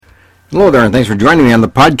Hello there, and thanks for joining me on the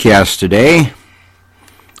podcast today.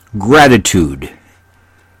 Gratitude.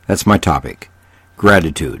 That's my topic.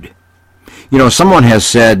 Gratitude. You know, someone has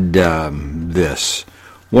said this.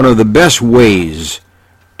 One of the best ways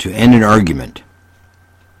to end an argument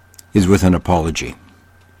is with an apology.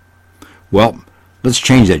 Well, let's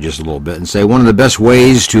change that just a little bit and say one of the best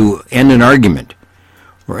ways to end an argument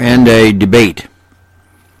or end a debate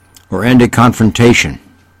or end a confrontation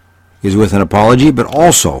is with an apology, but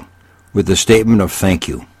also with a statement of thank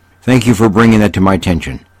you. Thank you for bringing that to my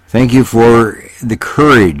attention. Thank you for the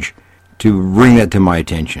courage to bring that to my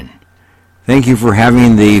attention. Thank you for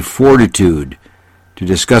having the fortitude to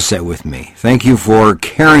discuss that with me. Thank you for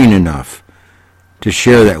caring enough to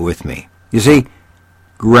share that with me. You see,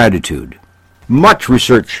 gratitude. Much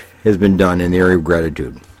research has been done in the area of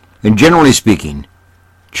gratitude. And generally speaking,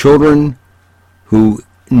 children who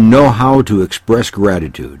know how to express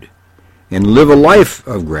gratitude and live a life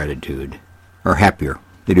of gratitude are happier.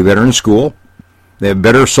 They do better in school. They have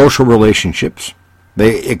better social relationships.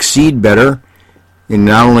 They exceed better in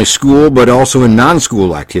not only school but also in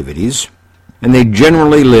non-school activities. And they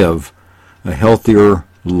generally live a healthier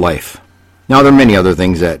life. Now, there are many other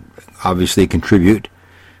things that obviously contribute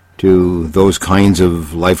to those kinds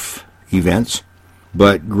of life events,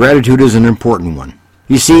 but gratitude is an important one.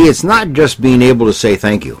 You see, it's not just being able to say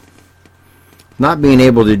thank you. Not being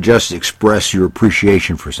able to just express your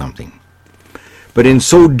appreciation for something. But in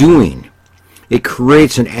so doing, it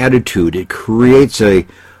creates an attitude, it creates an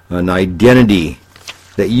identity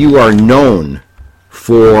that you are known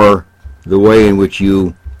for the way in which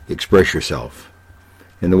you express yourself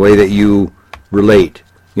and the way that you relate,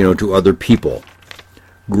 to other people.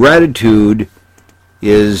 Gratitude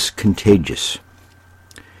is contagious.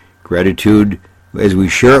 Gratitude, as we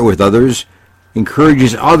share it with others,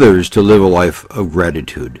 encourages others to live a life of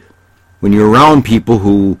gratitude. When you're around people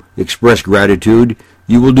who express gratitude,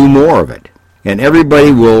 you will do more of it. And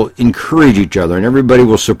everybody will encourage each other, and everybody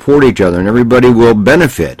will support each other, and everybody will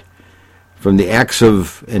benefit from the acts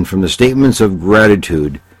of and from the statements of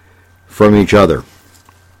gratitude from each other.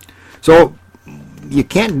 So you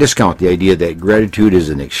can't discount the idea that gratitude is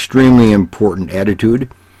an extremely important attitude,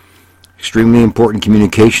 extremely important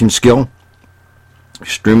communication skill,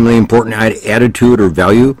 extremely important attitude or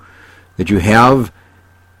value that you have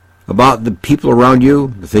about the people around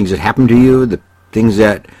you, the things that happen to you, the things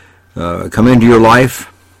that come into your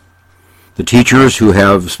life, the teachers who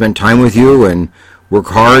have spent time with you and work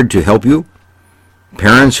hard to help you,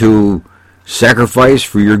 parents who sacrifice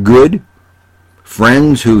for your good,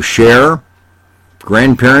 friends who share,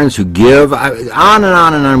 grandparents who give, on and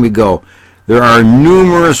on and on we go. There are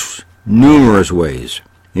numerous ways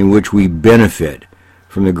in which we benefit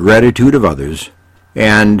from the gratitude of others,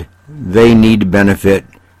 and they need to benefit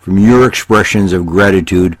from your expressions of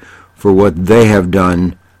gratitude for what they have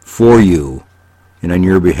done for you and on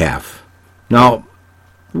your behalf. Now,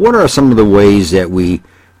 what are some of the ways that we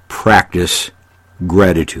practice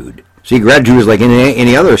gratitude? See, gratitude is like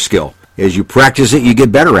any other skill. As you practice it, you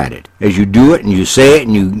get better at it. As you do it and you say it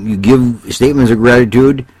and you give statements of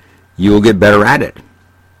gratitude, you will get better at it.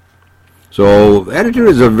 So attitude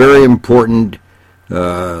is a very important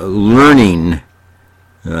learning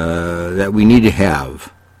that we need to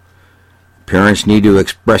have. Parents need to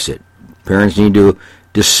express it. Parents need to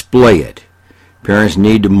display it. Parents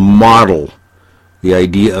need to model the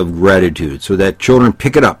idea of gratitude so that children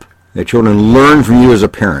pick it up, that children learn from you as a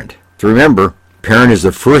parent. So remember, parent is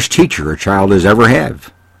the first teacher a child has ever had.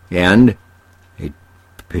 And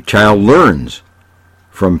a child learns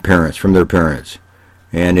from parents, from their parents.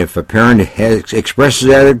 And if a parent expresses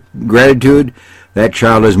that gratitude, that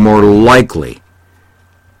child is more likely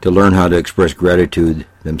to learn how to express gratitude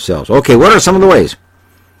themselves. Okay, what are some of the ways?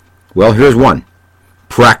 Well, here's one.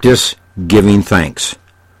 Practice giving thanks.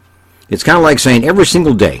 It's kind of like saying every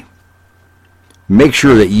single day, make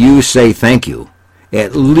sure that you say thank you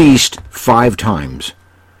at least 5 times.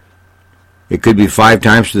 It could be 5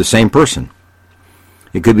 times to the same person.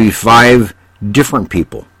 It could be 5 different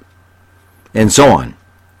people, and so on.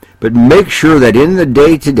 But make sure that in the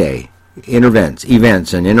day-to-day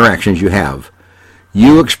events and interactions you have,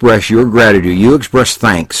 you express your gratitude, you express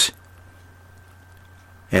thanks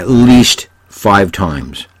at least 5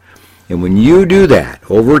 times. And when you do that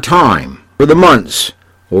over time, over the months,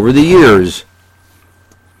 over the years,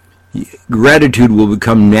 gratitude will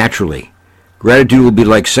become naturally. Gratitude will be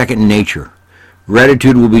like second nature.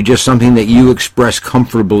 Gratitude will be just something that you express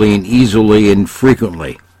comfortably and easily and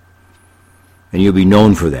frequently. And you'll be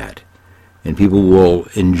known for that. And people will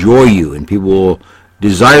enjoy you, and people will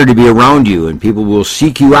desire to be around you, and people will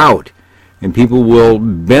seek you out, and people will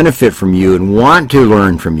benefit from you and want to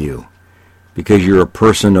learn from you. because you're a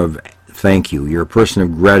person of thank you. You're a person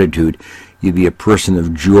of gratitude. You'd be a person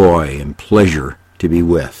of joy and pleasure to be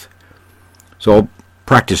with. So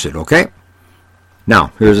practice it, okay?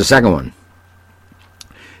 Now, here's the second one.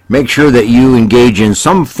 Make sure that you engage in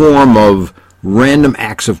some form of random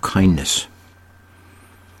acts of kindness.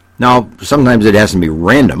 Now, sometimes it hasn't be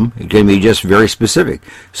random. It can be just very specific.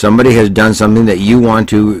 Somebody has done something that you want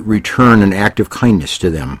to return an act of kindness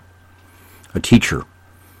to them. A teacher,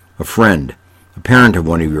 a friend, a parent of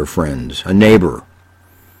one of your friends, a neighbor,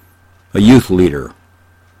 a youth leader,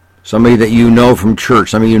 somebody that you know from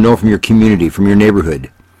church, somebody you know from your community, from your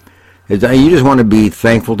neighborhood. You just want to be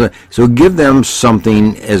thankful to. So give them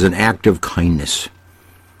something as an act of kindness.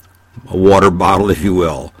 A water bottle, if you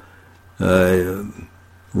will.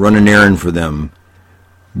 Run an errand for them.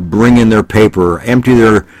 Bring in their paper.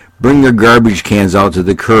 Bring their garbage cans out to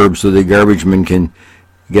the curb so the garbage men can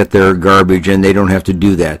get their garbage and they don't have to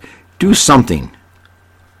do that. Do something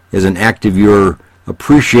as an act of your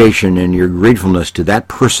appreciation and your gratefulness to that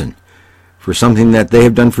person for something that they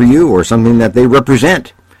have done for you or something that they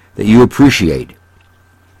represent that you appreciate.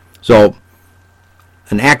 So,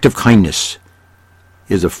 an act of kindness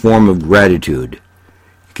is a form of gratitude.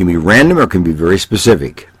 It can be random or it can be very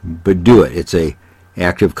specific, but do it. It's an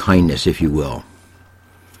act of kindness, if you will.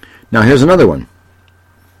 Now, here's another one.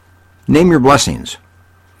 Name your blessings.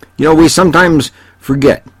 We sometimes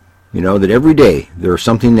forget, that every day there's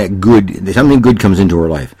something good comes into our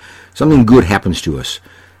life. Something good happens to us.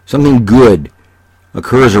 Something good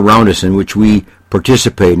occurs around us in which we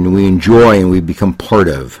participate and we enjoy and we become part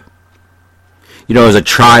of. As a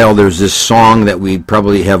child, there's this song that we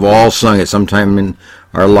probably have all sung at some time in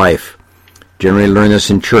our life. Generally learn this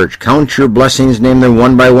in church. Count your blessings, name them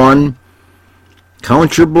one by one.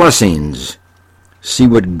 Count your blessings, see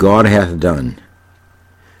what God hath done.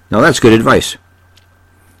 Now that's good advice.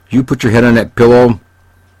 You put your head on that pillow.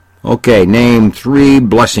 Okay, name 3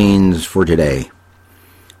 blessings for today.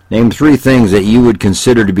 Name 3 things that you would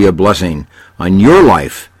consider to be a blessing on your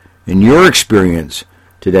life, in your experience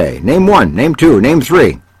today. Name 1, name 2, name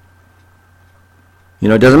 3.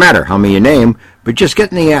 It doesn't matter how many you name, but just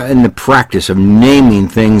get in the practice of naming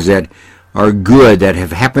things that are good, that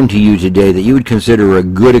have happened to you today, that you would consider a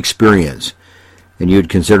good experience, and you would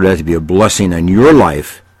consider that to be a blessing on your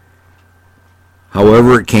life,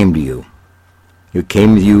 however it came to you. It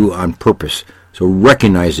came to you on purpose, so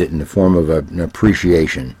recognize it in the form of an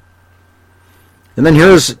appreciation. And then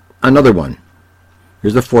here's another one.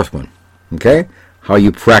 Here's the 4th one, okay? How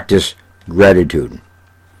you practice gratitude.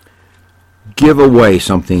 Give away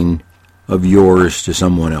something of yours to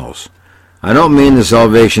someone else. I don't mean the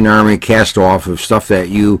Salvation Army cast off of stuff that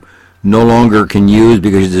you no longer can use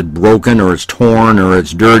because it's broken or it's torn or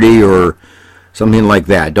it's dirty or something like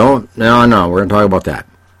that. No, we're going to talk about that.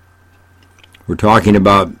 We're talking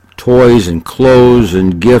about toys and clothes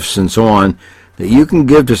and gifts and so on that you can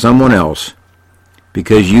give to someone else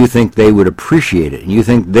because you think they would appreciate it and you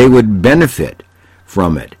think they would benefit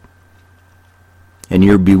from it. And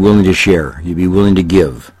you'd be willing to share. You'd be willing to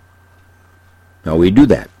give. Now, we do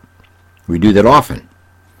that. We do that often.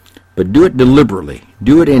 But do it deliberately.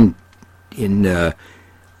 Do it in a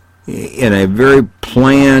very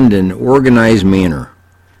planned and organized manner.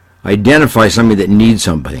 Identify somebody that needs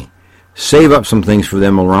something. Save up some things for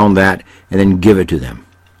them around that and then give it to them.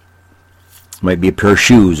 It might be a pair of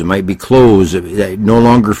shoes. It might be clothes that no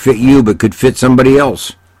longer fit you but could fit somebody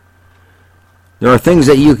else. There are things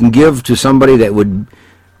that you can give to somebody that would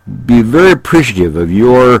be very appreciative of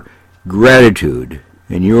your gratitude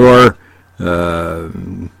and your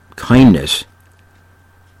kindness.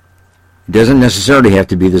 It doesn't necessarily have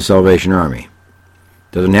to be the Salvation Army.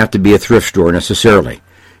 It doesn't have to be a thrift store necessarily.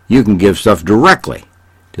 You can give stuff directly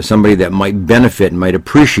to somebody that might benefit and might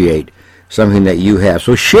appreciate something that you have.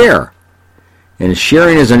 So share. And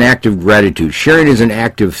sharing is an act of gratitude. Sharing is an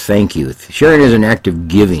act of thank you. Sharing is an act of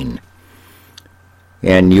giving.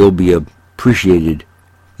 And you'll be appreciated,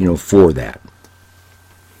 for that.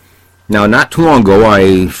 Now, not too long ago,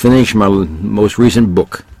 I finished my most recent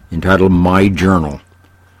book entitled My Journal.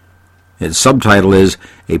 Its subtitle is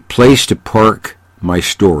A Place to Park My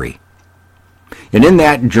Story. And in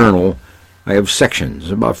that journal, I have sections,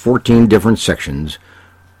 about 14 different sections,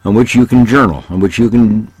 on which you can journal, on which you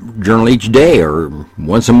can journal each day or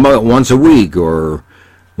once a week or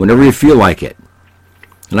whenever you feel like it.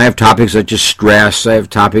 And I have topics such as stress, I have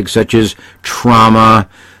topics such as trauma,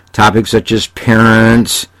 topics such as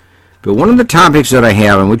parents. But one of the topics that I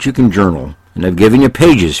have on which you can journal, and I've given you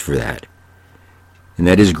pages for that, and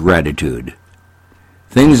that is gratitude.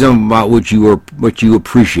 Things about which you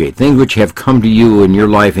appreciate, things which have come to you in your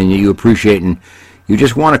life and you appreciate and You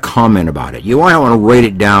just want to comment about it. You want to write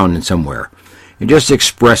it down somewhere and just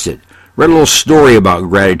express it. Write a little story about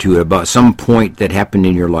gratitude, about some point that happened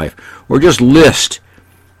in your life, or just list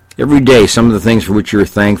every day some of the things for which you're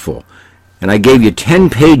thankful. And I gave you 10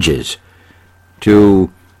 pages to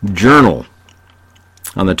journal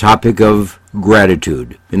on the topic of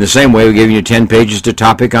gratitude. In the same way, we gave you 10 pages to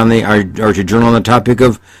topic on to journal on the topic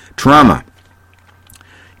of trauma,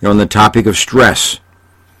 on the topic of stress,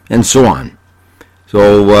 and so on.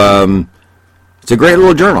 So it's a great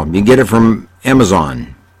little journal. You can get it from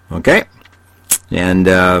Amazon, okay? And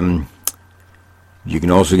you can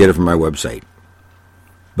also get it from my website.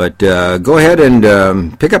 But go ahead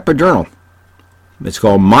and pick up a journal. It's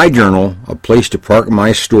called My Journal, a place to park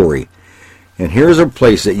my story. And here's a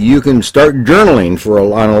place that you can start journaling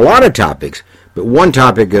on a lot of topics. But one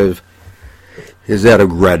topic is that of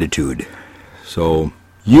gratitude. So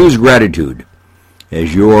use gratitude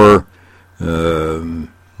as your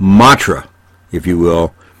mantra, if you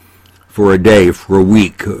will, for a day, for a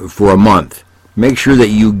week, for a month. Make sure that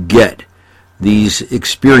you get these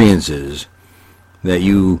experiences, that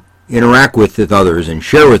you interact with others and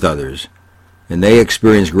share with others, and they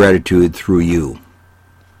experience gratitude through you.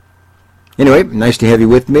 Anyway, nice to have you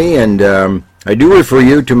with me, and I do refer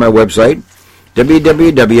you to my website,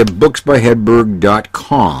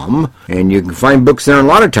 www.booksbyhedberg.com, and you can find books there on a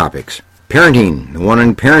lot of topics. Parenting, one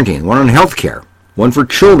on healthcare, one for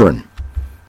children,